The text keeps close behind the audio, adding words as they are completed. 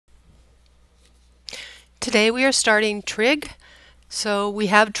Today we are starting trig. So we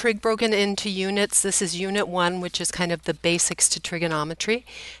have trig broken into units. This is unit 1, which is kind of the basics to trigonometry.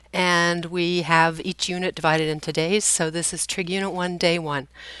 And we have each unit divided into days. So this is trig unit 1, day 1.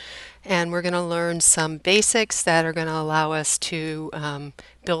 And we're going to learn some basics that are going to allow us to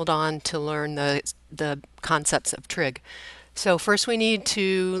build on to learn the concepts of trig. So first we need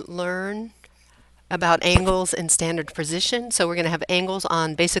to learn about angles in standard position. So we're going to have angles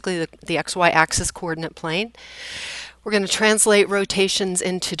on basically the XY axis coordinate plane. We're going to translate rotations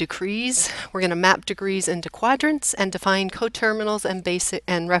into degrees. We're going to map degrees into quadrants and define coterminals and basic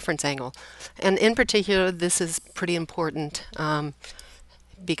and reference angle. And in particular, this is pretty important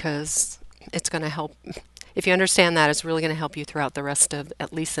because it's going to help. If you understand that, it's really going to help you throughout the rest of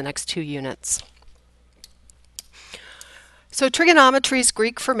at least the next 2 units. So trigonometry is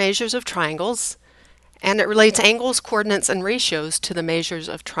Greek for measures of triangles. And it relates angles, coordinates, and ratios to the measures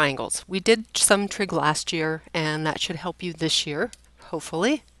of triangles. We did some trig last year, and that should help you this year,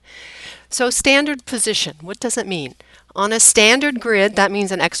 hopefully. So standard position, what does it mean? On a standard grid, that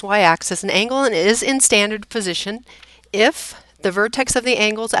means an XY axis, an angle is in standard position if the vertex of the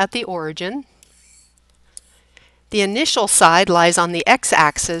angle is at the origin, the initial side lies on the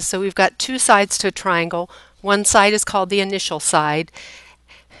x-axis, so we've got 2 sides to a triangle. One side is called the initial side.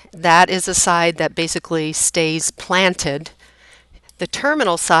 That is a side that basically stays planted. The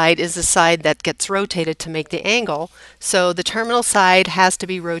terminal side is the side that gets rotated to make the angle. So the terminal side has to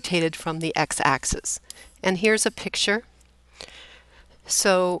be rotated from the x-axis. And here's a picture.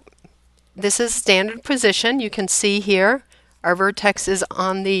 So this is standard position. You can see here our vertex is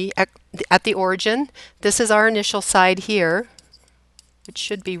on at the origin. This is our initial side here, which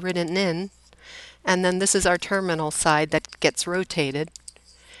should be written in. And then this is our terminal side that gets rotated.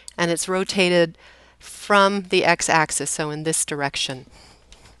 And it's rotated from the x-axis, so in this direction.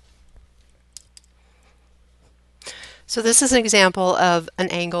 So this is an example of an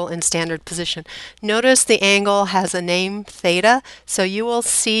angle in standard position. Notice the angle has a name, theta, so you will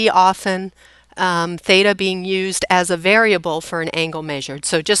see often theta being used as a variable for an angle measured.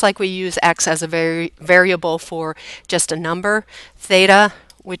 So just like we use x as a variable for just a number, theta,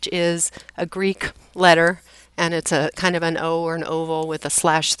 which is a Greek letter, and it's a kind of an O or an oval with a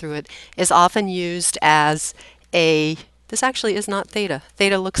slash through it, is often used as this actually is not theta.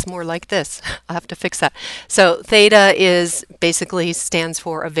 Theta looks more like this. I'll have to fix that. So theta basically stands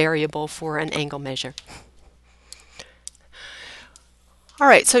for a variable for an angle measure. All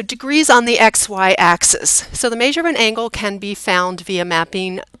right, so degrees on the XY axis. So the measure of an angle can be found via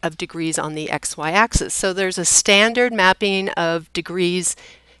mapping of degrees on the XY axis. So there's a standard mapping of degrees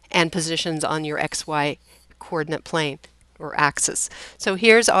and positions on your XY coordinate plane or axis. So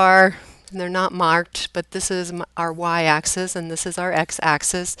here's they're not marked, but this is our y-axis and this is our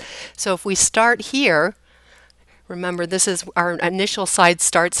x-axis. So if we start here, remember this is our initial side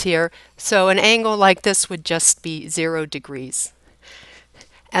starts here, so an angle like this would just be 0 degrees.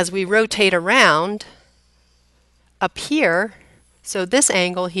 As we rotate around up here, so this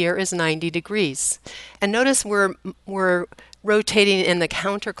angle here is 90 degrees. And notice we're rotating in the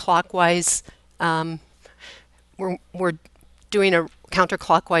counterclockwise we're doing a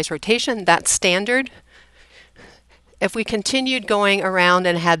counterclockwise rotation. That's standard. If we continued going around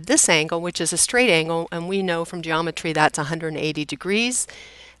and had this angle, which is a straight angle, and we know from geometry that's 180 degrees,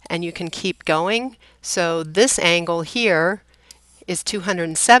 and you can keep going. So this angle here is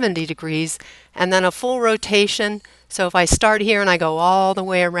 270 degrees, and then a full rotation. So if I start here and I go all the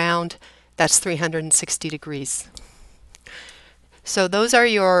way around, that's 360 degrees. So those are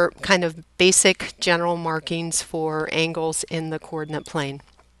your kind of basic general markings for angles in the coordinate plane.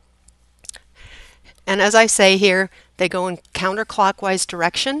 And as I say here, they go in counterclockwise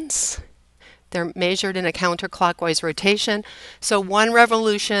directions. They're measured in a counterclockwise rotation. So one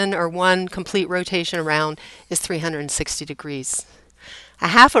revolution or one complete rotation around is 360 degrees. A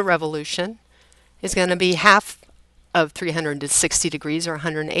half a revolution is going to be half of 360 degrees or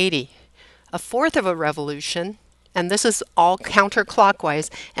 180. A fourth of a revolution, and this is all counterclockwise,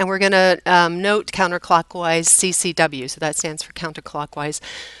 and we're going to note counterclockwise CCW, so that stands for counterclockwise,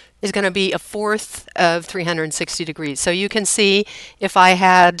 is going to be a fourth of 360 degrees. So you can see if I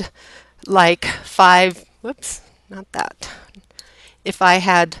had like if I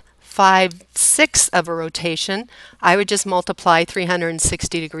had 5/6 of a rotation, I would just multiply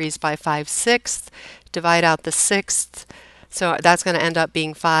 360 degrees by 5/6, divide out the sixth, so that's going to end up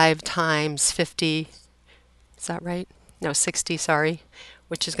being 5 times 50. Is that right? No, 60, sorry,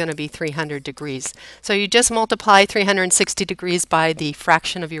 which is going to be 300 degrees. So you just multiply 360 degrees by the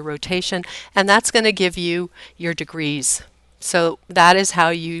fraction of your rotation, and that's going to give you your degrees So that is how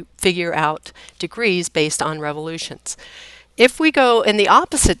you figure out degrees based on revolutions. If we go in the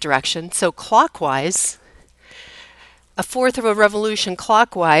opposite direction, so clockwise, a fourth of a revolution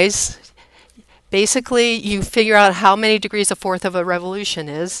clockwise, basically you figure out how many degrees a fourth of a revolution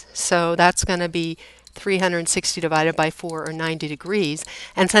is. So that's going to be 360 divided by 4, or 90 degrees.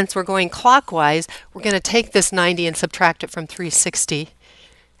 And since we're going clockwise, we're going to take this 90 and subtract it from 360,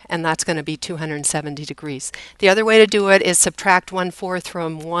 and that's going to be 270 degrees. The other way to do it is subtract 1/4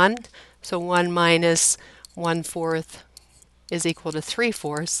 from 1. So 1 minus 1/4 is equal to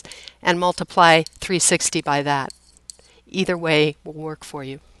 3/4, and multiply 360 by that. Either way will work for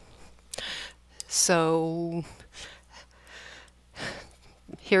you. So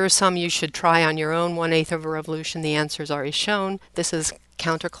here are some you should try on your own. 1/8 of a revolution, the answer is already shown. This is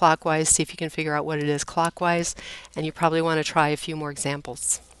counterclockwise. See if you can figure out what it is clockwise. And you probably want to try a few more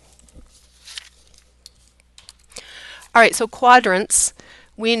examples. All right, so quadrants.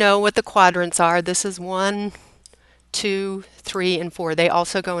 We know what the quadrants are. This is 1, 2, 3, and 4. They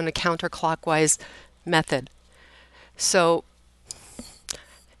also go in a counterclockwise method. So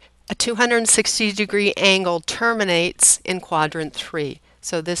a 260-degree angle terminates in quadrant 3.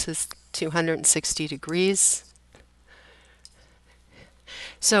 So this is 260 degrees.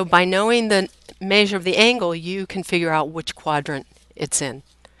 So by knowing the measure of the angle, you can figure out which quadrant it's in.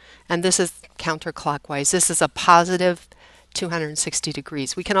 And this is counterclockwise. This is a positive 260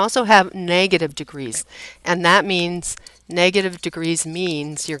 degrees. We can also have negative degrees, and that means negative degrees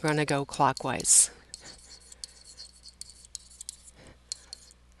means you're going to go clockwise.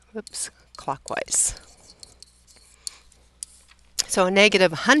 Whoops, clockwise. So a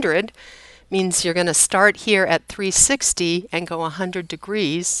negative 100 means you're going to start here at 360 and go 100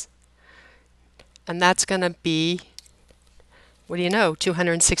 degrees, and that's going to be, what do you know,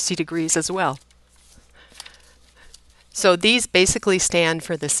 260 degrees as well. So these basically stand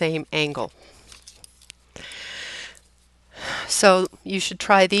for the same angle. So you should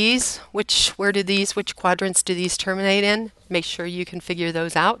try these. Which quadrants do these terminate in? Make sure you can figure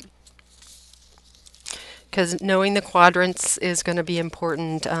those out, because knowing the quadrants is going to be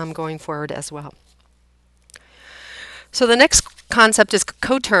important going forward as well. So the next concept is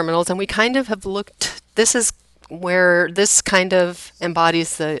coterminals, and we kind of have looked, this is where this kind of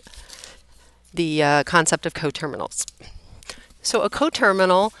embodies the concept of coterminals. So a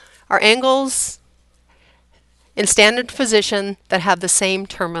coterminal are angles in standard position that have the same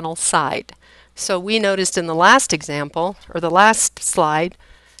terminal side. So we noticed in the last example, or the last slide,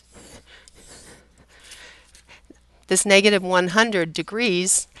 this negative 100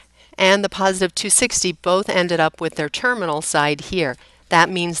 degrees and the positive 260 both ended up with their terminal side here. That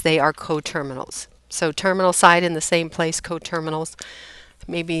means they are coterminals. So terminal side in the same place, coterminals.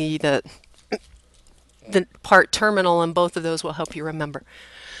 Maybe the part terminal in both of those will help you remember.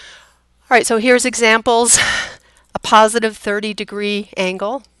 All right, so here's examples. A positive 30-degree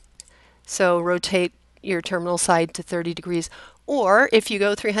angle. So rotate your terminal side to 30 degrees. Or if you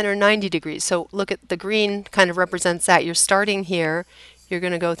go 390 degrees, so look at the green kind of represents that. You're starting here, you're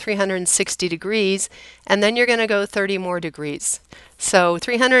going to go 360 degrees, and then you're going to go 30 more degrees. So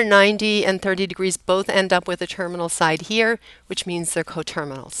 390 and 30 degrees both end up with a terminal side here, which means they're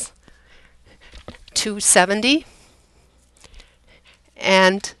coterminals. 270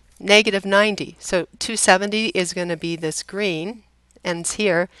 and negative 90. So 270 is going to be this green, ends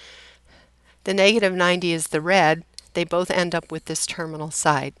here. The negative 90 is the red. They both end up with this terminal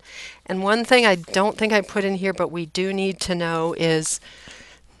side. And one thing I don't think I put in here, but we do need to know, is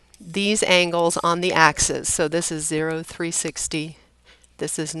these angles on the axis. So this is 0, 360.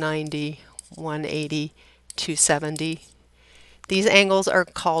 This is 90, 180, 270. These angles are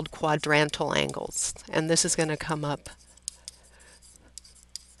called quadrantal angles, and this is going to come up.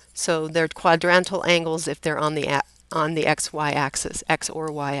 So they're quadrantal angles if they're on the XY axis, X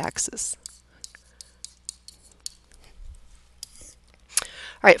or Y axis.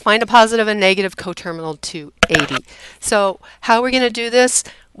 All right, find a positive and negative coterminal to 80. So how are we going to do this?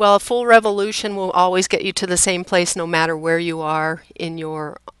 Well, a full revolution will always get you to the same place no matter where you are in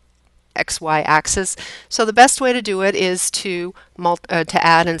your XY axis. So the best way to do it is to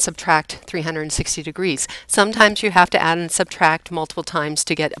add and subtract 360 degrees. Sometimes you have to add and subtract multiple times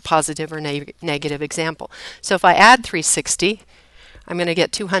to get a positive or negative example. So if I add 360, I'm going to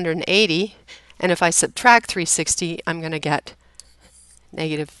get 280, and if I subtract 360, I'm going to get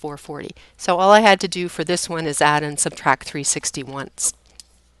negative 440. So all I had to do for this one is add and subtract 360 once.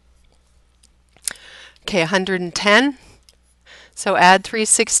 Okay, 110. So add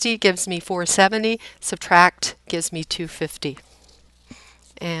 360 gives me 470, subtract gives me 250.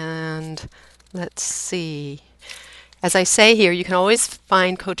 And let's see. As I say here, you can always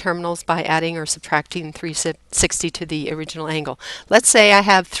find coterminals by adding or subtracting 360 to the original angle. Let's say I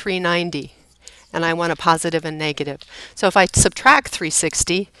have 390 and I want a positive and negative. So if I subtract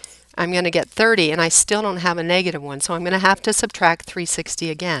 360, I'm going to get 30, and I still don't have a negative one. So I'm going to have to subtract 360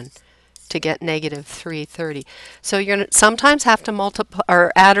 again to get negative 330. So you're going to sometimes have to multiply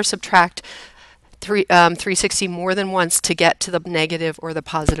or add or subtract 360 more than once to get to the negative or the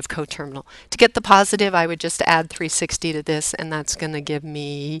positive coterminal. To get the positive, I would just add 360 to this, and that's going to give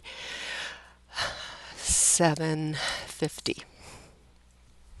me 750.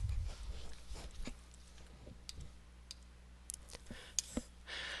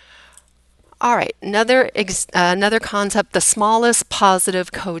 All right, another concept, the smallest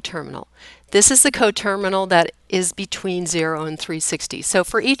positive coterminal. This is the coterminal that is between 0 and 360. So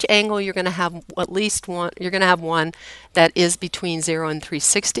for each angle, you're going to have at least one, you're going to have one that is between 0 and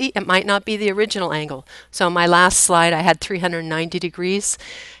 360. It might not be the original angle. So on my last slide, I had 390 degrees.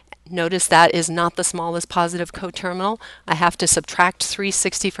 Notice that is not the smallest positive coterminal. I have to subtract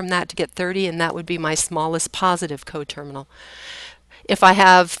 360 from that to get 30, and that would be my smallest positive coterminal. If I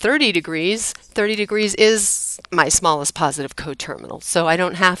have 30 degrees is my smallest positive coterminal. So I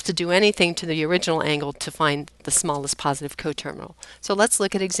don't have to do anything to the original angle to find the smallest positive coterminal. So let's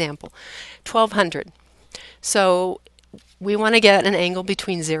look at example. 1200. So we want to get an angle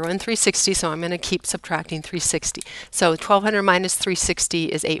between 0 and 360, so I'm going to keep subtracting 360. So 1200 minus 360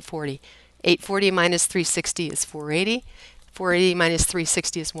 is 840. 840 minus 360 is 480. 480 minus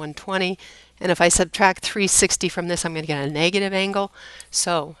 360 is 120. And if I subtract 360 from this, I'm going to get a negative angle.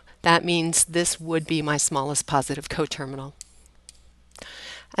 So that means this would be my smallest positive coterminal.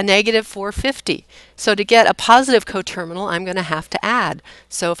 A negative 450. So to get a positive coterminal, I'm going to have to add.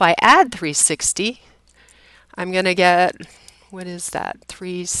 So if I add 360, I'm going to get, what is that?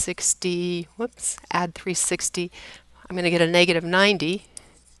 360, whoops, add 360. I'm going to get a negative 90.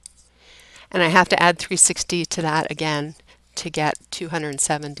 And I have to add 360 to that again to get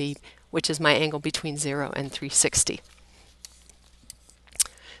 270, which is my angle between 0 and 360.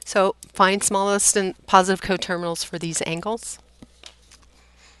 So find smallest and positive coterminals for these angles.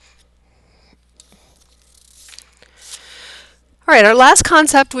 All right, our last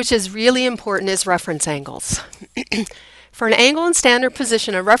concept, which is really important, is reference angles. For an angle in standard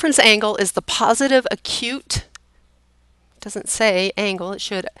position, a reference angle is the positive acute, doesn't say angle, it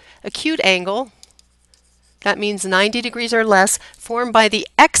should, acute angle. That means 90 degrees or less, formed by the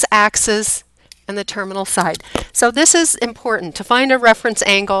x-axis and the terminal side. So this is important. To find a reference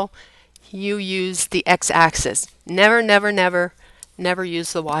angle, you use the x-axis. Never, never, never, never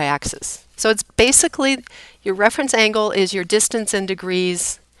use the y-axis. So it's basically, your reference angle is your distance in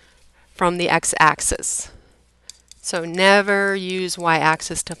degrees from the x-axis. So never use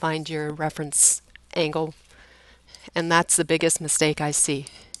y-axis to find your reference angle. And that's the biggest mistake I see.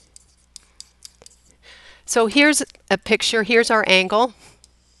 So here's a picture, here's our angle,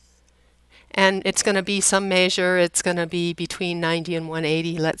 and it's going to be some measure, it's going to be between 90 and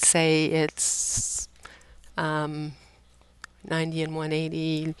 180. Let's say it's 90 and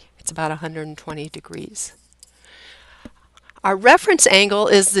 180, it's about 120 degrees. Our reference angle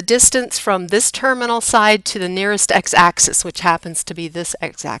is the distance from this terminal side to the nearest x-axis, which happens to be this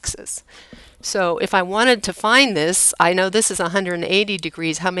x-axis. So if I wanted to find this, I know this is 180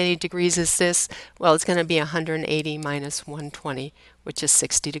 degrees. How many degrees is this? Well, it's going to be 180 minus 120, which is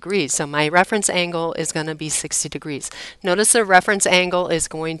 60 degrees. So my reference angle is going to be 60 degrees. Notice the reference angle is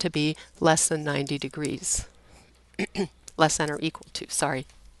going to be less than 90 degrees. Less than or equal to, sorry.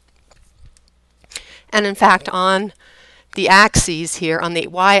 And in fact, on the axes here, on the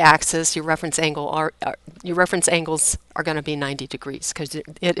y-axis, your reference angles are going to be 90 degrees because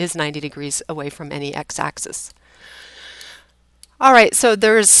it is 90 degrees away from any x-axis. All right, so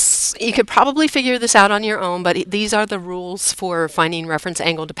you could probably figure this out on your own, but these are the rules for finding reference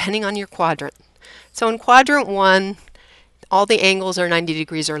angle depending on your quadrant. So in quadrant 1, all the angles are 90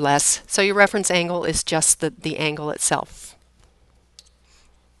 degrees or less, so your reference angle is just the angle itself.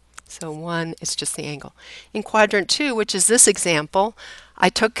 So 1, it's just the angle. In quadrant 2, which is this example, I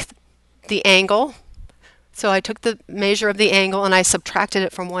took the angle, so I took the measure of the angle and I subtracted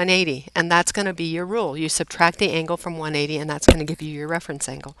it from 180, and that's going to be your rule. You subtract the angle from 180 and that's going to give you your reference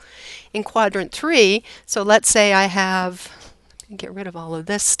angle. In quadrant 3, so let's say I have, get rid of all of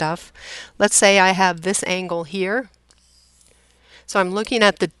this stuff, let's say I have this angle here. So I'm looking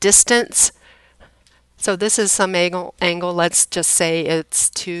at the distance. So this is some angle, let's just say it's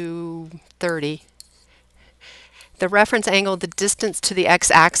 230. The reference angle, the distance to the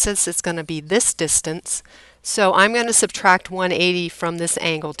x-axis, is going to be this distance. So I'm going to subtract 180 from this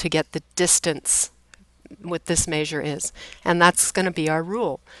angle to get the distance what this measure is. And that's going to be our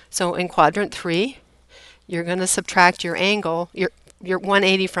rule. So in quadrant 3, you're going to subtract your angle, your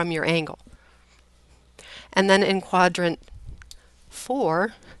 180 from your angle. And then in quadrant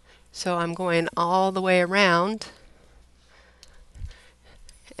 4, so I'm going all the way around,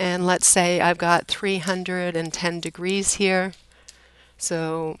 and let's say I've got 310 degrees here.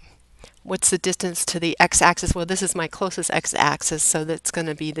 So what's the distance to the x-axis? Well, this is my closest x-axis, so that's going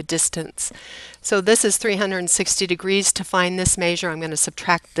to be the distance. So this is 360 degrees. To find this measure, I'm going to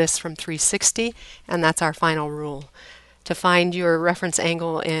subtract this from 360, and that's our final rule. To find your reference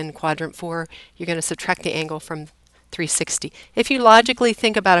angle in quadrant 4, you're going to subtract the angle from 360. If you logically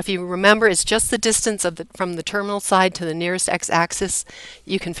think about it, if you remember it's just the distance from the terminal side to the nearest x-axis,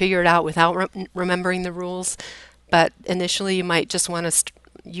 you can figure it out without remembering the rules. But initially you might just want to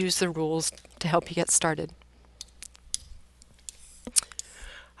use the rules to help you get started.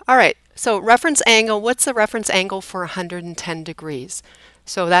 All right, so reference angle, what's the reference angle for 110 degrees?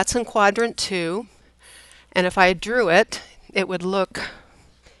 So that's in quadrant 2, and if I drew it, it would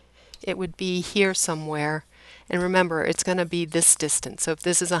be here somewhere. And remember, it's going to be this distance. So if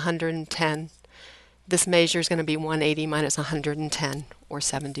this is 110, this measure is going to be 180 minus 110, or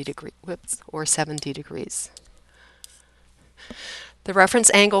 70 degrees. Whoops, or 70 degrees. The reference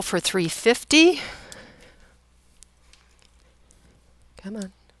angle for 350, come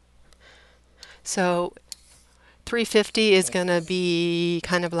on. So 350 is going to be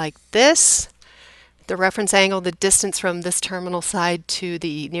kind of like this. The reference angle, the distance from this terminal side to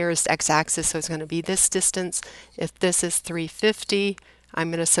the nearest x-axis, so it's going to be this distance. If this is 350, I'm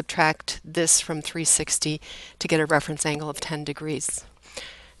going to subtract this from 360 to get a reference angle of 10 degrees.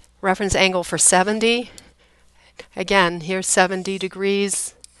 Reference angle for 70, again, here's 70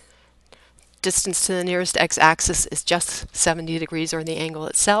 degrees. Distance to the nearest x-axis is just 70 degrees, or the angle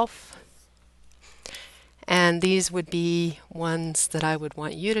itself. And these would be ones that I would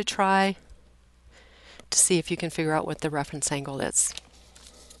want you to try to see if you can figure out what the reference angle is.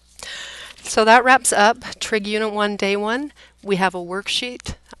 So that wraps up Trig Unit 1, Day 1. We have a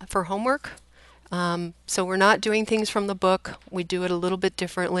worksheet for homework. So we're not doing things from the book. We do it a little bit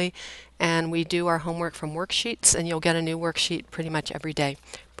differently, and we do our homework from worksheets, and you'll get a new worksheet pretty much every day.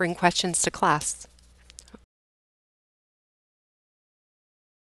 Bring questions to class.